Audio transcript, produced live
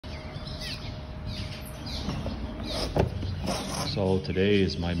So today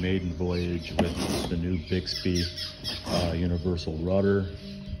is my maiden voyage with the new Bixby universal rudder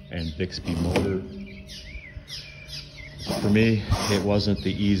and Bixby motor. For me, it wasn't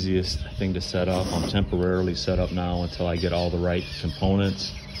the easiest thing to set up. I'm temporarily set up now until I get all the right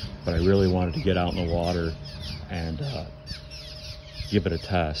components, but I really wanted to get out in the water and give it a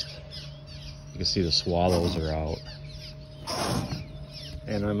test. You can see the swallows are out.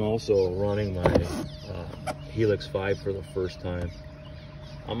 And I'm also running my Helix 5 for the first time.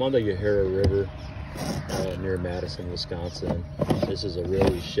 I'm on the Yahara River near Madison, Wisconsin. This is a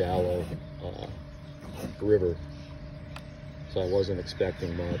really shallow river, so I wasn't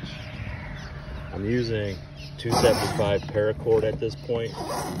expecting much. I'm using 275 paracord at this point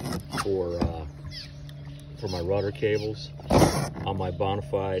for my rudder cables on my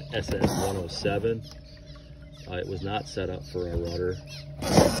Bonifide SS107. It was not set up for a rudder.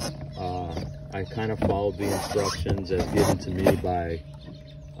 I kind of followed the instructions as given to me by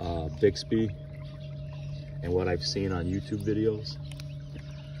Bixby and what I've seen on YouTube videos.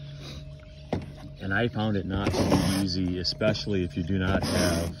 And I found it not to be easy, especially if you do not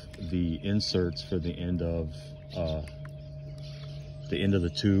have the inserts for the end of the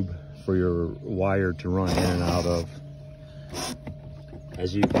tube for your wire to run in and out of.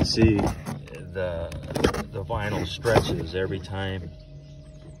 As you can see, the vinyl stretches every time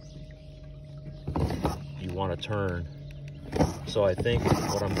you want to turn. So I think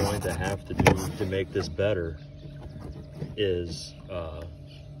what I'm going to have to do to make this better is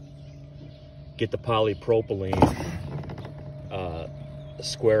get the polypropylene,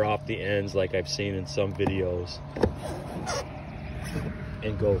 square off the ends like I've seen in some videos,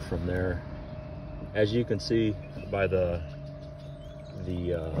 and go from there. As you can see by the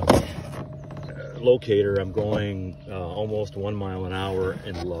locator, I'm going almost 1 mile an hour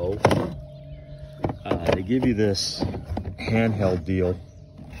and low. They give you this handheld deal,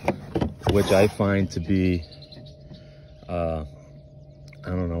 which I find to be, I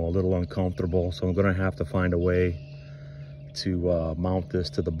don't know, a little uncomfortable. So I'm gonna have to find a way to mount this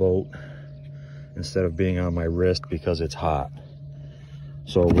to the boat instead of being on my wrist because it's hot.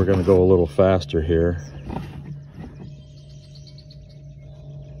 So we're gonna go a little faster here,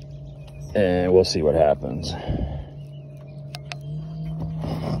 and we'll see what happens.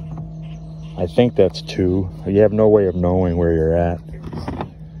 I think that's 2. You have no way of knowing where you're at.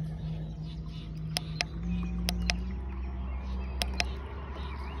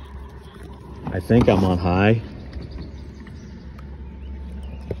 I think I'm on high.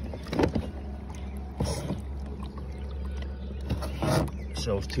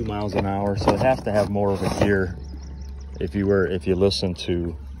 Shows 2 miles an hour, so it has to have more of a gear if you listen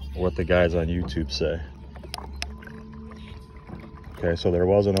to what the guys on YouTube say. Okay, so there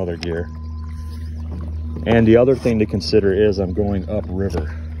was another gear. And the other thing to consider is I'm going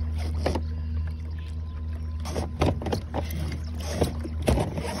upriver.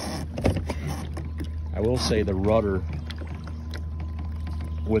 I will say the rudder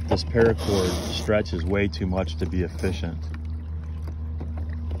with this paracord stretches way too much to be efficient,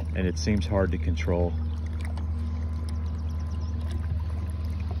 and it seems hard to control.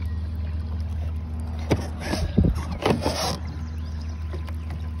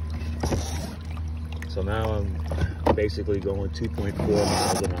 So now I'm basically going 2.4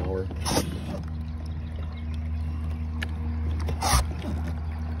 miles an hour.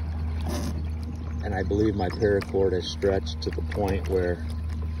 And I believe my paracord has stretched to the point where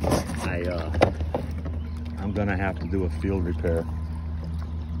I'm gonna have to do a field repair.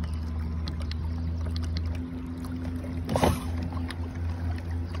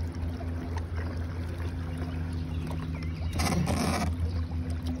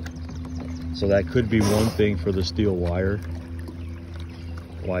 So that could be one thing for the steel wire,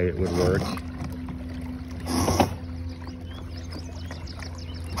 why it would work.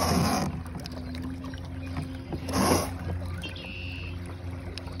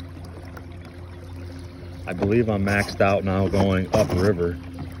 I believe I'm maxed out now going upriver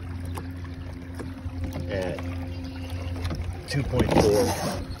at 2.4,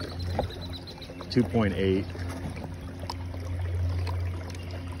 2.8.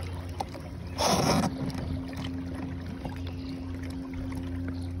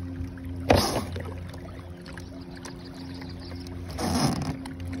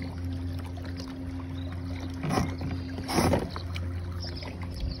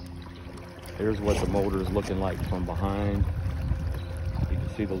 Here's what the motor is looking like from behind. You can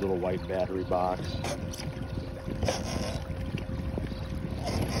see the little white battery box.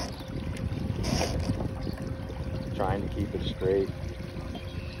 Trying to keep it straight.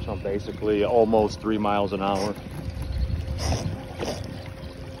 So I'm basically almost 3 miles an hour.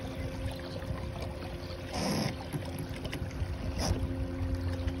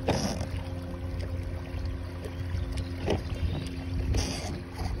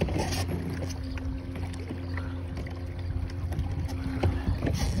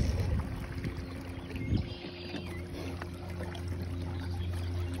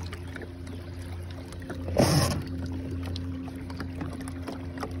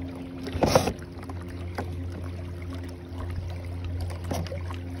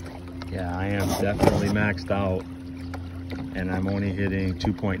 am definitely maxed out, and I'm only hitting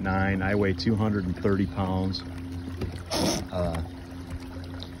 2.9. I weigh 230 pounds.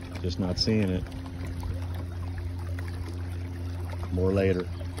 Just not seeing it. More later.